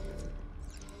go?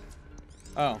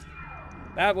 Oh.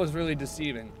 That was really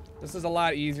deceiving. This is a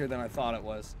lot easier than I thought it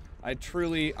was. I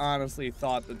truly, honestly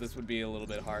thought that this would be a little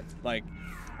bit hard. Like,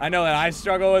 I know that I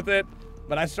struggle with it,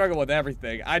 but I struggle with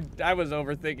everything. I was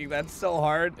overthinking that so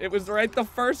hard. It was right the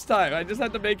first time. I just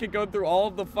had to make it go through all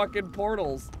of the fucking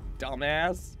portals.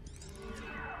 Dumbass.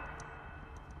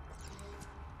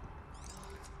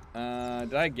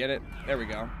 Did I get it? There we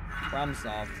go. Problem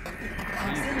solved.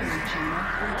 Auxiliary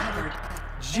channel recovered.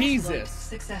 Jesus. Exploit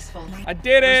successful. I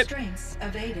did it. Restraints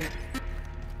evaded.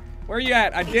 Where are you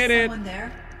at? I did it. Someone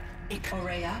there?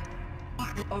 Aurea?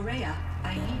 Aurea,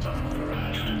 I need you.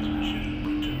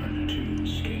 Return to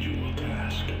scheduled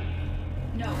task.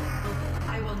 No,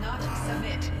 I will not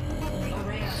submit.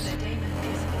 Aurea, the daemon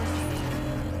is forcing me.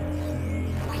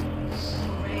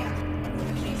 Aurea,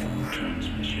 please.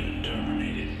 Transmission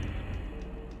terminated.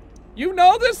 You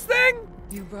know this thing?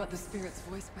 You brought the spirit's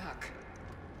voice back.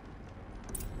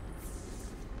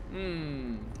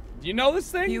 You know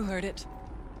this thing? You heard it.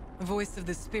 The voice of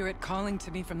the spirit calling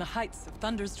to me from the heights of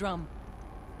Thunder's drum.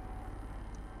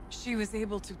 She was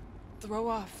able to throw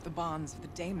off the bonds of the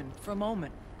daemon for a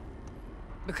moment.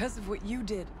 Because of what you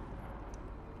did.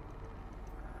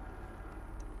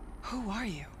 Who are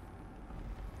you?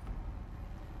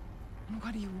 And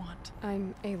what do you want?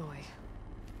 I'm Aloy.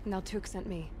 Naltuk sent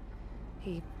me.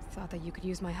 He thought that you could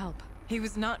use my help. He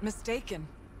was not mistaken.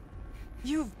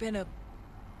 You've been a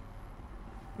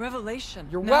revelation.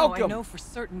 You're now welcome. I know for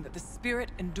certain that the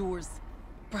spirit endures.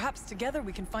 Perhaps together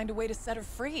we can find a way to set her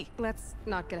free. Let's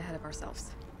not get ahead of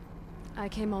ourselves. I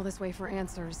came all this way for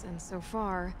answers, and so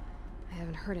far, I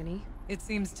haven't heard any. It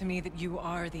seems to me that you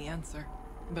are the answer.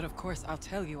 But of course, I'll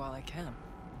tell you all I can.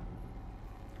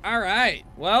 Alright,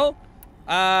 well,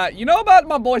 you know about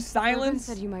my boy Urban Silence?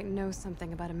 said you might know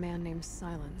something about a man named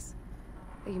Silence.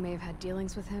 That you may have had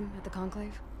dealings with him at the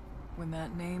Conclave? When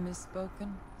that name is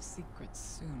spoken,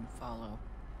 secrets soon follow.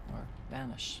 Or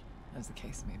vanish, as the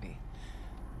case may be.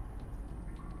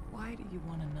 Why do you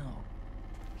want to know?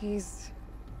 He's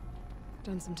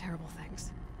done some terrible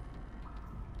things.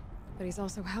 But he's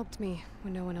also helped me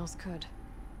when no one else could.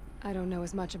 I don't know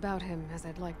as much about him as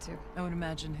I'd like to. I would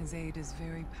imagine his aid is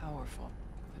very powerful.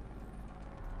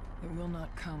 But it will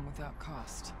not come without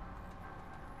cost.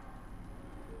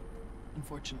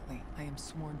 Unfortunately, I am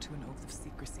sworn to an oath of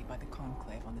secrecy by the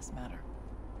Conclave on this matter.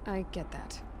 I get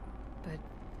that. But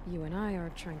you and I are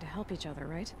trying to help each other,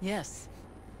 right? Yes,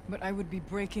 but I would be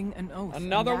breaking an oath.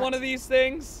 Another one of these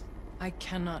things? I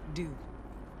cannot do.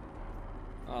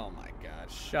 Oh my god,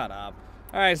 shut up.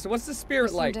 Alright, so what's the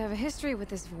spirit You like? seem to have a history with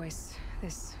this voice.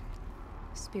 This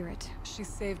spirit. She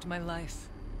saved my life.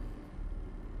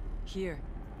 Here,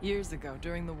 years ago,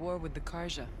 during the war with the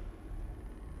Karja.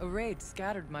 A raid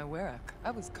scattered my Werak. I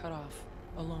was cut off,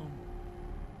 alone.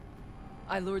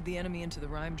 I lured the enemy into the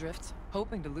Rime Drift,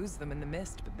 hoping to lose them in the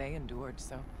mist, but they endured,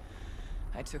 so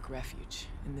I took refuge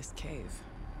in this cave.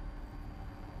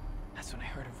 That's when I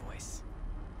heard a voice.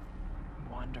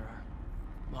 A wanderer.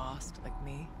 Lost, like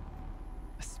me.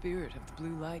 A spirit of the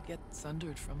blue light, yet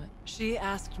sundered from it. She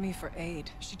asked me for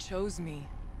aid. She chose me.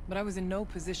 But I was in no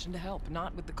position to help,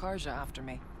 not with the Karja after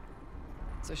me.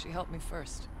 So she helped me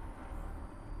first.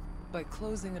 By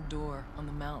closing a door on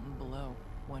the mountain below,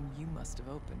 one you must have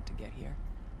opened to get here.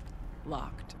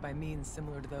 Locked by means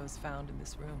similar to those found in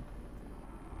this room.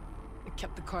 It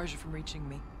kept the Karja from reaching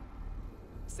me.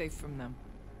 Safe from them.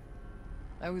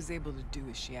 I was able to do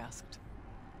as she asked.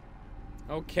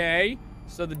 Okay.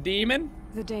 So the demon?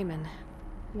 The daemon.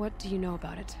 What do you know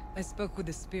about it? I spoke with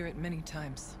the spirit many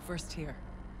times. First here,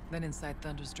 then inside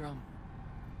Thunder's drum.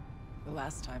 The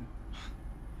last time,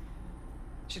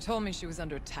 she told me she was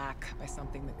under attack by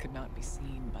something that could not be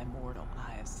seen by mortal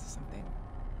eyes. Something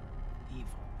evil.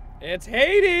 It's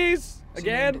Hades! She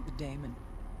Again? named it the daemon,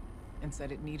 and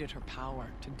said it needed her power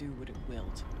to do what it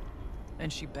willed.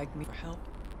 And she begged me for help,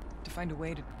 to find a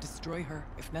way to destroy her,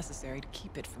 if necessary, to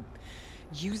keep it from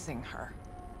using her.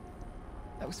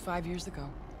 That was 5 years ago.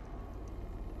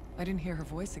 I didn't hear her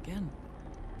voice again,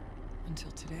 until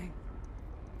today.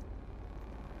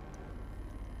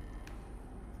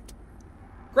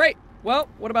 Great. Well,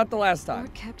 what about the last time?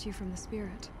 What kept you from the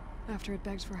spirit after it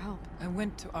begged for help? I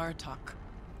went to Aratak,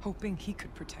 hoping he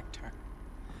could protect her.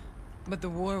 But the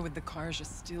war with the Karja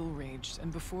still raged,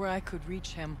 and before I could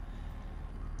reach him,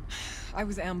 I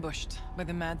was ambushed by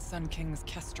the Mad Sun King's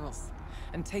kestrels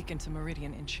and taken to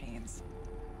Meridian in chains.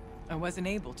 I wasn't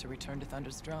able to return to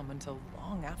Thunder's Drum until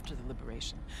long after the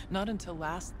liberation, not until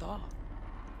last thaw.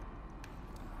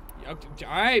 All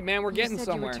right, man, we're You getting said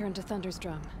somewhere. You returned to Thunder's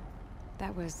Drum.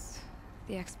 That was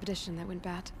the expedition that went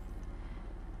bad.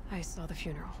 I saw the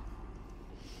funeral.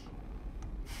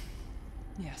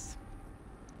 Yes.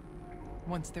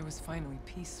 Once there was finally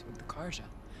peace with the Karja,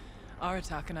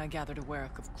 Aratak and I gathered a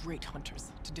Werak of great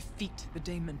hunters to defeat the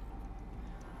daemon.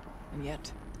 And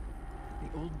yet,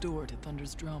 the old door to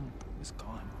Thunder's Drum was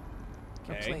gone.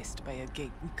 Okay. Replaced by a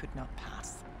gate we could not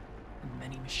pass, and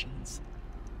many machines.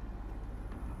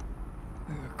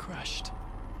 We were crushed.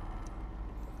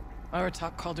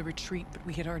 Aratak called a retreat, but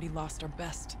we had already lost our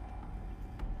best.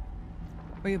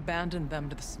 We abandoned them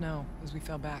to the snow as we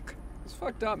fell back. It's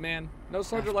fucked up, man. No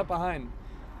soldier left behind.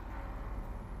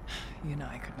 You and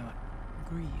I could not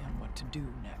agree on what to do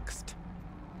next.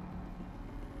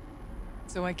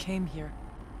 So I came here,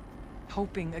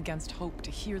 hoping against hope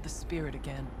to hear the spirit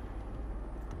again.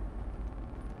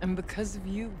 And because of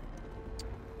you,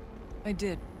 I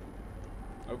did.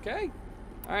 Okay.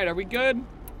 All right, are we good?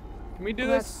 Can we do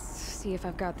Let's this? see if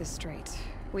I've got this straight.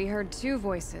 We heard two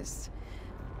voices.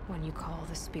 One you call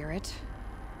the spirit,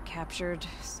 captured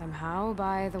somehow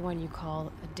by the one you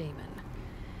call a daemon.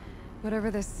 Whatever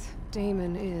this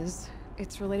daemon is,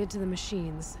 it's related to the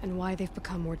machines and why they've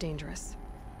become more dangerous.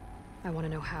 I want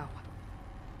to know how.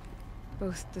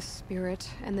 Both the spirit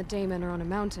and the daemon are on a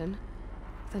mountain,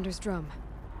 Thunder's Drum.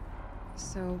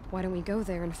 So why don't we go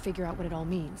there and figure out what it all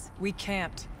means? We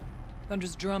can't.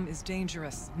 Thunder's Drum is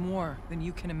dangerous, more than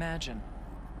you can imagine.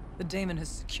 The daemon has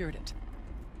secured it.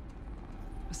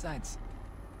 Besides,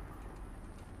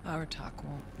 Aratak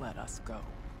won't let us go.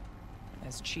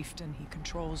 As chieftain, he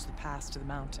controls the pass to the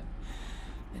mountain,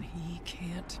 and he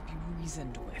can't be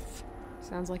reasoned with.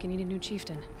 Sounds like you need a new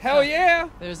chieftain. Hell yeah!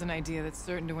 There's an idea that's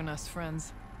certain to win us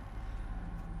friends.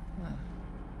 Well,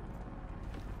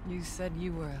 you said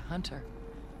you were a hunter.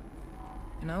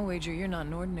 And I'll wager you're not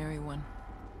an ordinary one.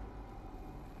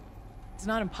 It's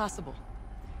not impossible,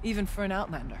 even for an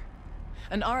outlander.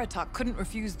 An Aratak couldn't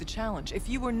refuse the challenge if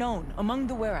you were known among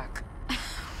the Werak.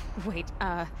 Wait,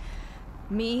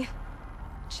 me?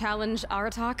 Challenge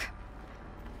Aratak?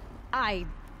 I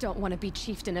don't want to be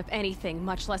chieftain of anything,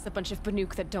 much less a bunch of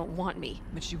Banuk that don't want me.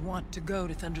 But you want to go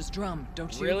to Thunder's Drum,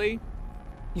 don't you? Really?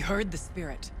 You heard the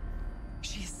spirit.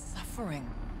 She is suffering,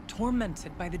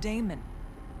 tormented by the daemon.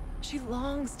 She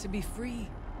longs to be free.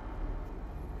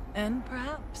 And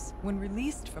perhaps, when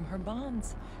released from her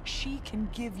bonds, she can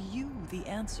give you the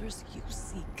answers you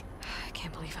seek. I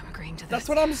can't believe I'm agreeing to this. That's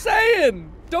what I'm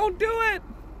saying! Don't do it!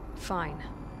 Fine.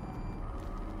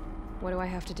 What do I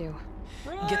have to do?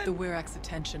 Get the Werak's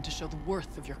attention to show the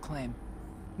worth of your claim.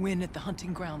 Win at the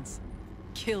hunting grounds.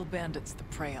 Kill bandits that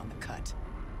prey on the cut.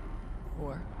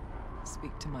 Or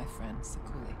speak to my friend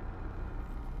Sakuli.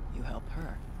 You help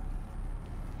her,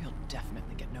 you'll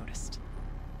definitely get noticed.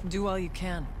 Do all you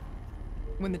can.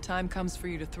 When the time comes for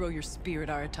you to throw your spear at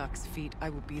Aratak's feet, I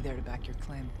will be there to back your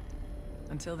claim.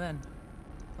 Until then,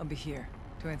 I'll be here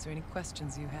to answer any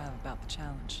questions you have about the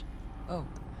challenge. Oh,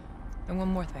 and one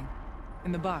more thing.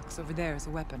 In the box over there is a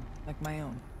weapon, like my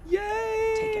own.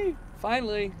 Yay! Take it.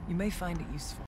 Finally. You may find it useful.